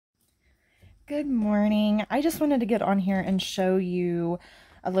Good morning. I just wanted to get on here and show you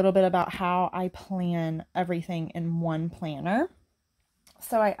a little bit about how I plan everything in one planner.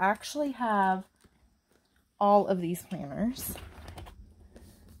 So I actually have all of these planners.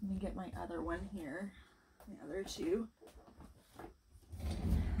 Let me get my other one here, the other two.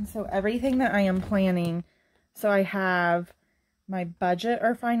 And so everything that I am planning, so I have my budget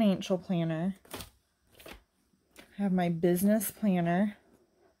or financial planner, I have my business planner,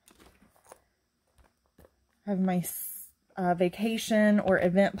 I have my vacation or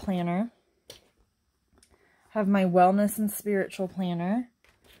event planner, I have my wellness and spiritual planner,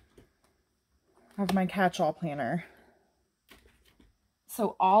 I have my catch-all planner.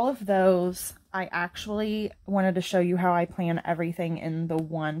 So all of those, I actually wanted to show you how I plan everything in the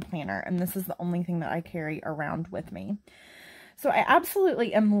one planner. And this is the only thing that I carry around with me. So I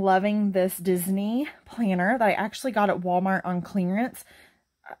absolutely am loving this Disney planner that I actually got at Walmart on clearance.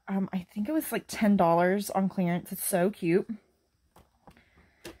 I think it was like $10 on clearance. It's so cute.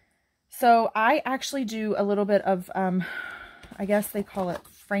 So I actually do a little bit of, I guess they call it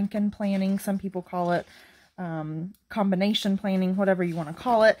Franken planning. Some people call it combination planning, whatever you want to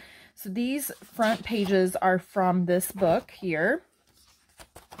call it. So these front pages are from this book here.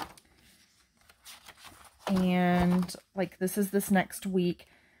 And like this next week.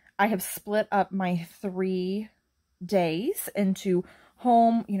 I have split up my 3 days into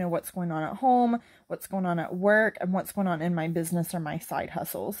home, you know, what's going on at home, what's going on at work, and what's going on in my business or my side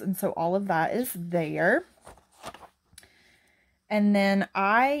hustles. And so all of that is there. And then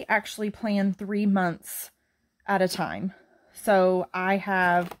I actually plan 3 months at a time. So I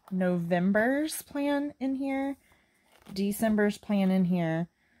have November's plan in here, December's plan in here,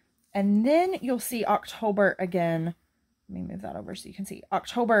 and then you'll see October again. Let me move that over so you can see.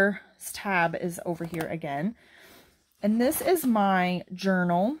 October's tab is over here again. And this is my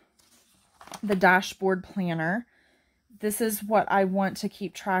journal, the dashboard planner. This is what I want to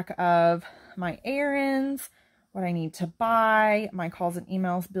keep track of: my errands, what I need to buy, my calls and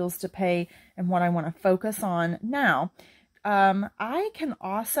emails, bills to pay, and what I want to focus on now. I can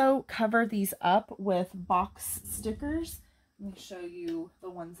also cover these up with box stickers. Let me show you the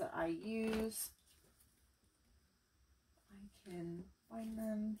ones that I use. I can find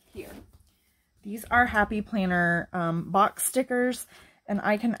them here. These are Happy Planner box stickers, and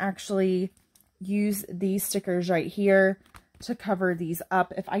I can actually use these stickers right here to cover these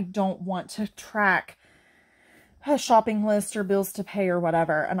up if I don't want to track a shopping list or bills to pay or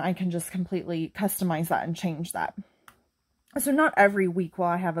whatever, and I can just completely customize that and change that. So not every week will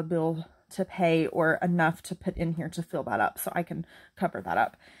I have a bill to pay or enough to put in here to fill that up, so I can cover that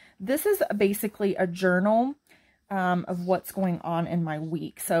up. This is basically a journal of what's going on in my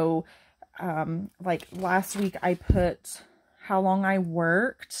week. So like last week I put how long I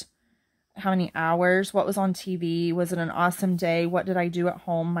worked, how many hours, what was on TV, was it an awesome day, what did I do at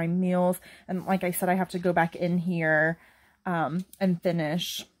home, my meals, and like I said, I have to go back in here and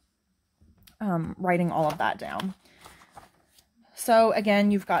finish writing all of that down. So again,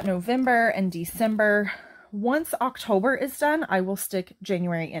 you've got November and December. Once October is done, I will stick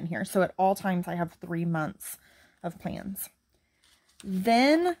January in here. So at all times I have 3 months of plans.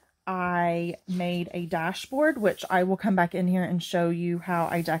 Then I made a dashboard, which I will come back in here and show you how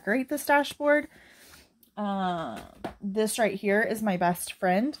I decorate this dashboard. This right here is my best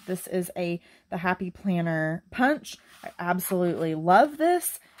friend. This is the Happy Planner Punch. I absolutely love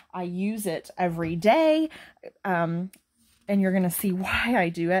this. I use it every day. And you're going to see why I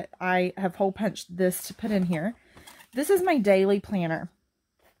do it. I have hole punched this to put in here. This is my daily planner.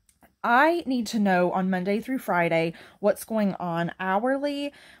 I need to know on Monday through Friday what's going on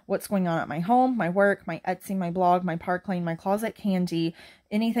hourly, what's going on at my home, my work, my Etsy, my blog, my park lane, my closet candy,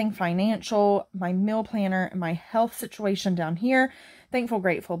 anything financial, my meal planner, and my health situation down here. Thankful,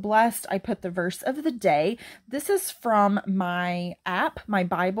 grateful, blessed. I put the verse of the day. This is from my app, my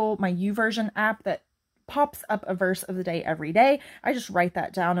Bible, my YouVersion app that pops up a verse of the day every day. I just write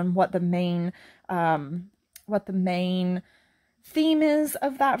that down and what the main theme is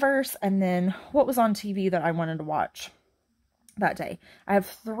of that verse, and then what was on TV that I wanted to watch that day. I have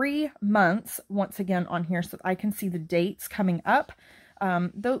 3 months once again on here so that I can see the dates coming up.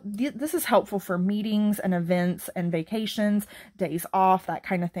 This is helpful for meetings and events and vacations, days off, that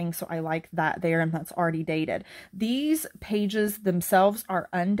kind of thing. So I like that there, and that's already dated. These pages themselves are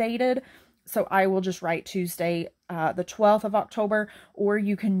undated. So I will just write Tuesday, the 12th of October, or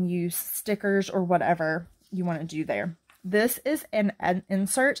you can use stickers or whatever you want to do there. This is an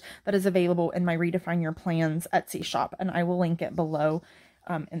insert that is available in my Redefine Your Plans Etsy shop, and I will link it below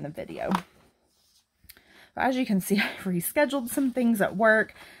in the video. But as you can see, I've rescheduled some things at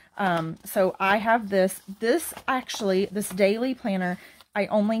work. So I have this daily planner, I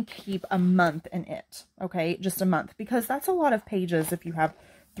only keep a month in it. Okay, just a month, because that's a lot of pages if you have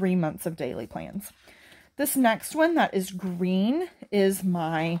 3 months of daily plans. This next one that is green is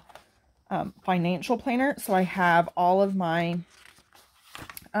my financial planner. So I have all of my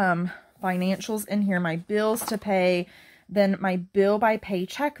financials in here, my bills to pay, then my bill by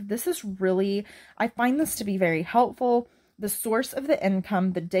paycheck. This is really, I find this to be very helpful. The source of the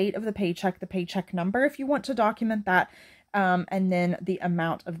income, the date of the paycheck number, if you want to document that, and then the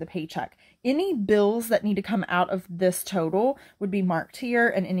amount of the paycheck. Any bills that need to come out of this total would be marked here,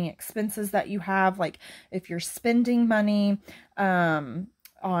 and any expenses that you have, like if you're spending money,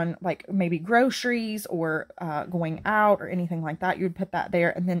 on like maybe groceries or going out or anything like that, you would put that there,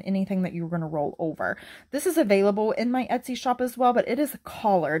 and then anything that you're going to roll over. This is available in my Etsy shop as well, but it is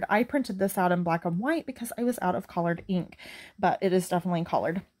colored. I printed this out in black and white because I was out of colored ink, but it is definitely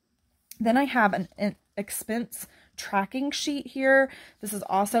colored. Then I have an expense tracking sheet here. This is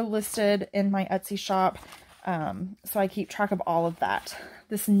also listed in my Etsy shop. So I keep track of all of that.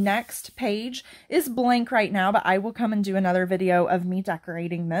 This next page is blank right now, but I will come and do another video of me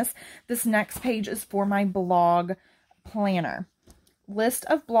decorating this. This next page is for my blog planner. List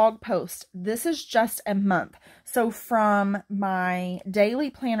of blog posts. This is just a month. So from my daily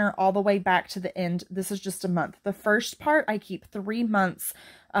planner all the way back to the end, this is just a month. The first part, I keep 3 months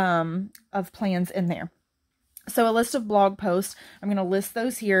of plans in there. So a list of blog posts, I'm going to list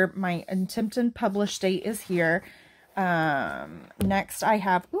those here. My attempted publish date is here. Next I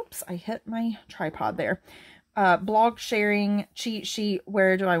have, oops, I hit my tripod there. Blog sharing cheat sheet.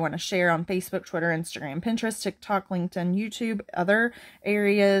 Where do I want to share? On Facebook, Twitter, Instagram, Pinterest, TikTok, LinkedIn, YouTube, other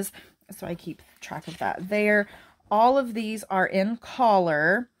areas. So I keep track of that there. All of these are in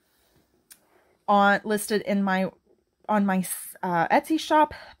color listed in my Etsy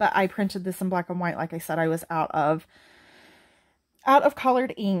shop, but I printed this in black and white. Like I said, I was out of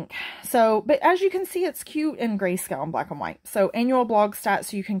colored ink. So, but as you can see, it's cute in grayscale and black and white. So annual blog stats,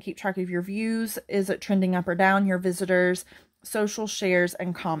 so you can keep track of your views. Is it trending up or down? Your visitors, social shares,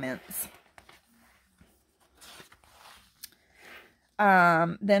 and comments.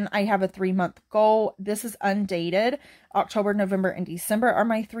 Then I have a 3-month goal. This is undated. October, November, and December are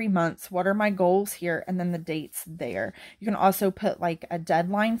my 3 months. What are my goals here? And then the dates there. You can also put like a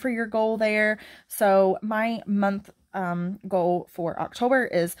deadline for your goal there. So my month goal for October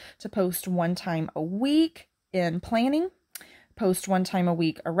is to post 1 time a week in planning, post 1 time a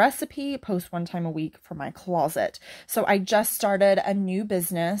week a recipe, post 1 time a week for my closet. So I just started a new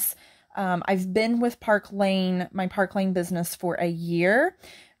business. I've been with my Park Lane business for a year.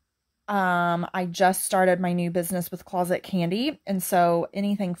 I just started my new business with Closet Candy. And so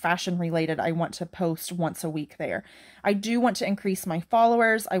anything fashion related, I want to post once a week there. I do want to increase my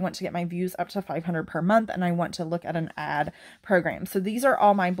followers. I want to get my views up to 500 per month, and I want to look at an ad program. So these are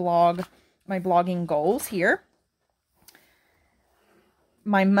all my blogging goals here.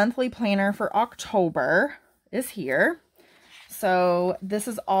 My monthly planner for October is here. So this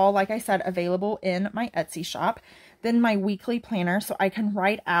is all, like I said, available in my Etsy shop. Then my weekly planner, so I can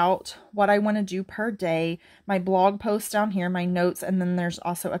write out what I want to do per day, my blog posts down here, my notes, and then there's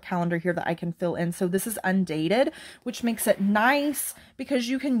also a calendar here that I can fill in. So this is undated, which makes it nice because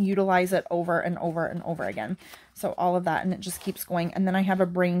you can utilize it over and over and over again. So all of that, and it just keeps going. And then I have a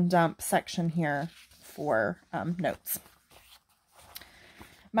brain dump section here for notes.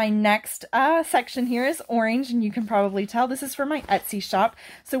 My next section here is orange, and you can probably tell this is for my Etsy shop.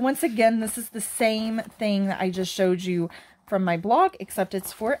 So once again, this is the same thing that I just showed you from my blog, except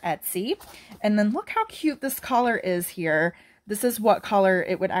it's for Etsy. And then look how cute this collar is here. This is what color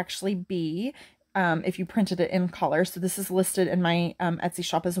it would actually be if you printed it in color. So this is listed in my Etsy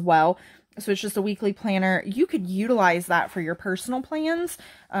shop as well. So it's just a weekly planner. You could utilize that for your personal plans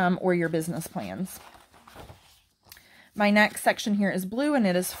or your business plans. My next section here is blue, and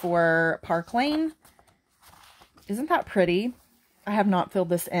it is for Park Lane. Isn't that pretty? I have not filled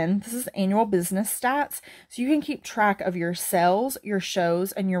this in. This is annual business stats. So you can keep track of your sales, your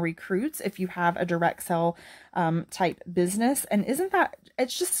shows, and your recruits if you have a direct sell type business. And isn't that,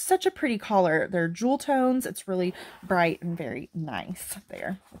 it's just such a pretty color. They're jewel tones. It's really bright and very nice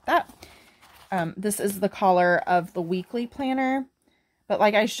there with that. This is the color of the weekly planner. But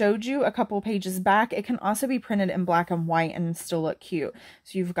like I showed you a couple pages back, it can also be printed in black and white and still look cute.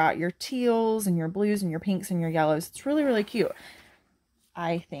 So you've got your teals and your blues and your pinks and your yellows. It's really, really cute,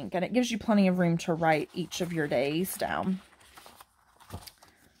 I think. And it gives you plenty of room to write each of your days down.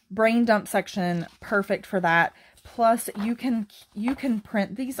 Brain dump section, perfect for that. Plus, you can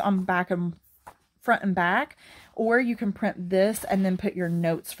print these on back and front and back, or you can print this and then put your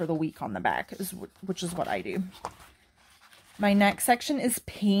notes for the week on the back, which is what I do. My next section is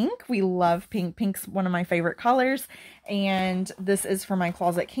pink. We love pink. Pink's one of my favorite colors, and this is for my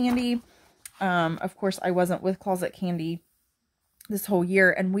Closet Candy. Of course, I wasn't with Closet Candy this whole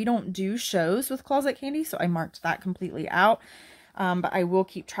year, and we don't do shows with Closet Candy, so I marked that completely out. But I will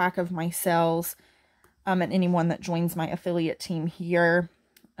keep track of my sales and anyone that joins my affiliate team here.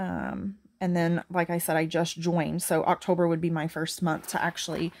 And then, like I said, I just joined, so October would be my first month to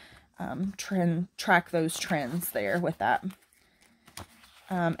actually track those trends there with that.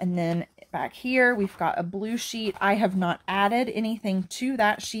 And then back here, we've got a blue sheet. I have not added anything to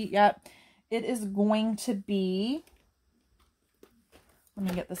that sheet yet. It is going to be, let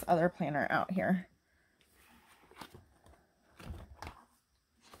me get this other planner out here.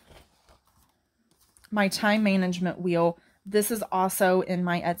 My time management wheel. This is also in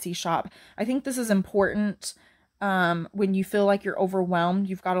my Etsy shop. I think this is important when you feel like you're overwhelmed,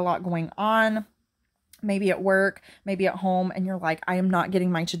 you've got a lot going on, maybe at work, maybe at home, and you're like, I am not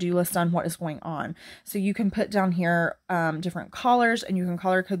getting my to-do list done. What is going on? So you can put down here different colors, and you can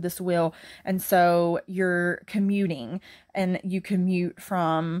color code this wheel. And so you're commuting, and you commute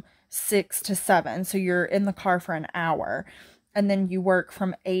from 6 to 7. So you're in the car for an hour, and then you work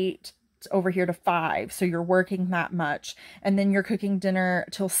from 8 over here to 5, so you're working that much, and then you're cooking dinner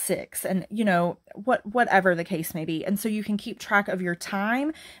till 6, and you know, whatever the case may be. And so you can keep track of your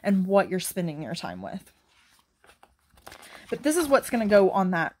time and what you're spending your time with. But this is what's going to go on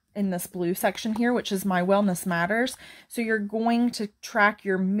that in this blue section here, which is my Wellness Matters. So you're going to track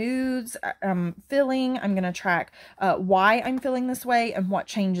your moods, feeling. I'm going to track why I'm feeling this way and what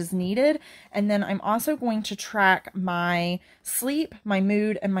change is needed. And then I'm also going to track my sleep, my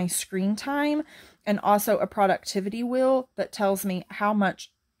mood, and my screen time, and also a productivity wheel that tells me how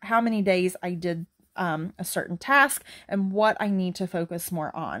many days I did a certain task and what I need to focus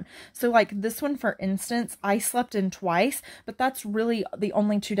more on. So like this one, for instance, I slept in twice, but that's really the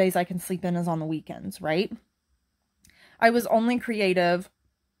only 2 days I can sleep in is on the weekends, right? I was only creative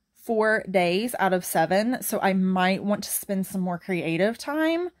 4 days out of 7, so I might want to spend some more creative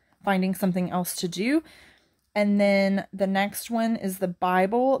time finding something else to do. And then the next one is the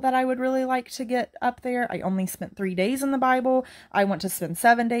Bible that I would really like to get up there. I only spent 3 days in the Bible. I want to spend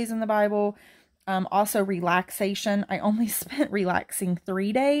 7 days in the Bible. Also relaxation. I only spent relaxing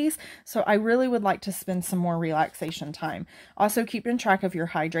 3 days, so I really would like to spend some more relaxation time. Also keeping track of your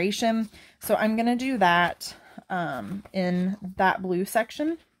hydration. So I'm going to do that in that blue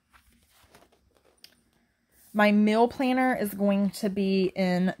section. My meal planner is going to be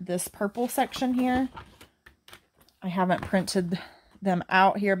in this purple section here. I haven't printed them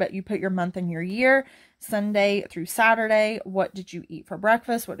out here, but you put your month and your year, Sunday through Saturday. What did you eat for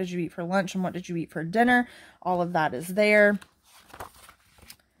breakfast? What did you eat for lunch? And what did you eat for dinner? All of that is there.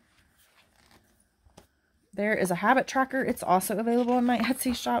 There is a habit tracker. It's also available in my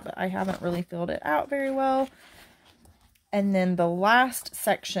Etsy shop, but I haven't really filled it out very well. And then the last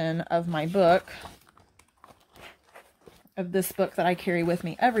section of my book, of this book that I carry with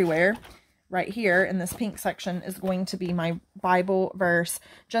me everywhere, right here in this pink section, is going to be my Bible verse,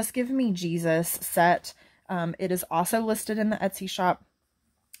 Just Give Me Jesus set. It is also listed in the Etsy shop.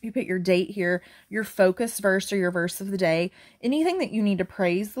 You put your date here, your focus verse or your verse of the day, anything that you need to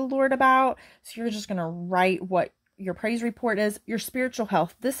praise the Lord about. So you're just going to write what your praise report is, your spiritual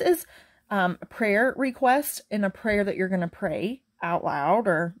health. This is a prayer request and a prayer that you're going to pray out loud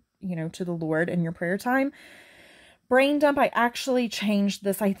or, you know, to the Lord in your prayer time. Brain dump, I actually changed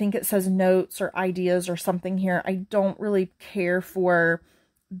this. I think it says notes or ideas or something here. I don't really care for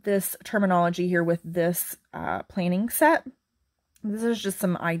this terminology here with this planning set. This is just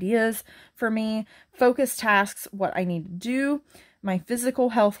some ideas for me. Focus tasks, what I need to do. My physical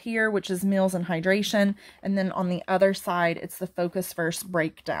health here, which is meals and hydration. And then on the other side, it's the focus verse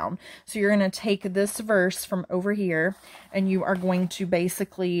breakdown. So you're going to take this verse from over here and you are going to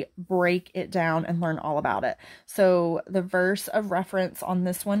basically break it down and learn all about it. So the verse of reference on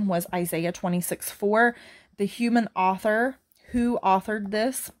this one was Isaiah 26:4. The human author, who authored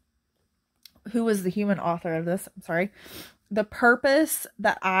this? Who was the human author of this? I'm sorry. The purpose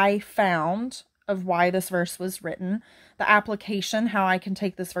that I found of why this verse was written, the application, how I can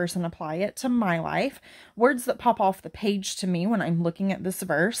take this verse and apply it to my life, words that pop off the page to me when I'm looking at this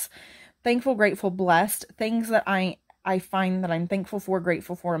verse, thankful, grateful, blessed, things that I find that I'm thankful for,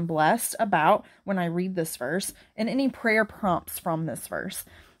 grateful for, and blessed about when I read this verse, and any prayer prompts from this verse.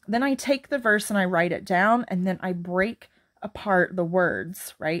 Then I take the verse and I write it down, and then I break apart the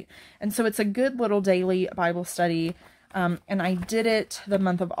words, right? And so it's a good little daily Bible study And I did it the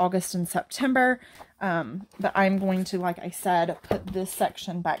month of August and September, but I'm going to, like I said, put this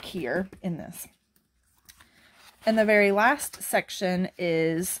section back here in this. And the very last section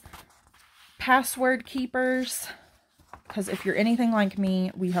is password keepers, because if you're anything like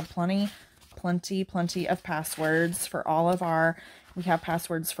me, we have plenty of passwords for all of our, we have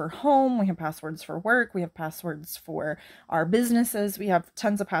passwords for home, we have passwords for work, we have passwords for our businesses, we have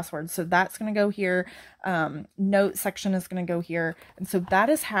tons of passwords. So that's going to go here. Note section is going to go here. And so that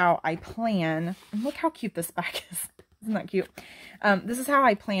is how I plan. And look how cute this back is. Isn't that cute? This is how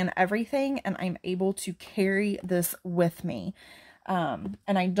I plan everything, and I'm able to carry this with me. And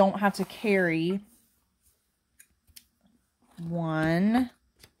I don't have to carry 1,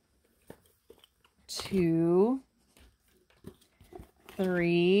 2,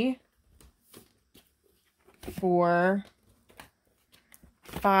 3, 4,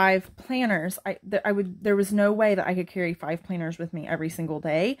 5 planners. There was no way that I could carry 5 planners with me every single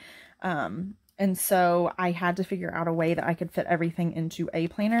day. And so I had to figure out a way that I could fit everything into a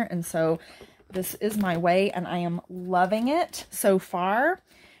planner. And so this is my way, and I am loving it so far.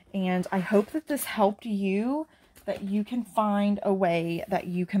 And I hope that this helped you, that you can find a way that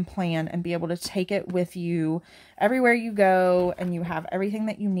you can plan and be able to take it with you everywhere you go, and you have everything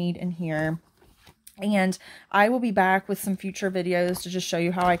that you need in here. And I will be back with some future videos to just show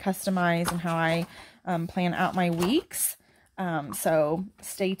you how I customize and how I plan out my weeks. So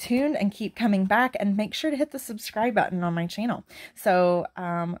stay tuned and keep coming back, and make sure to hit the subscribe button on my channel. So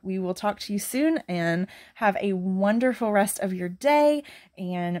we will talk to you soon, and have a wonderful rest of your day,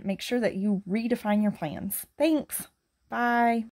 and make sure that you redefine your plans. Thanks. Bye.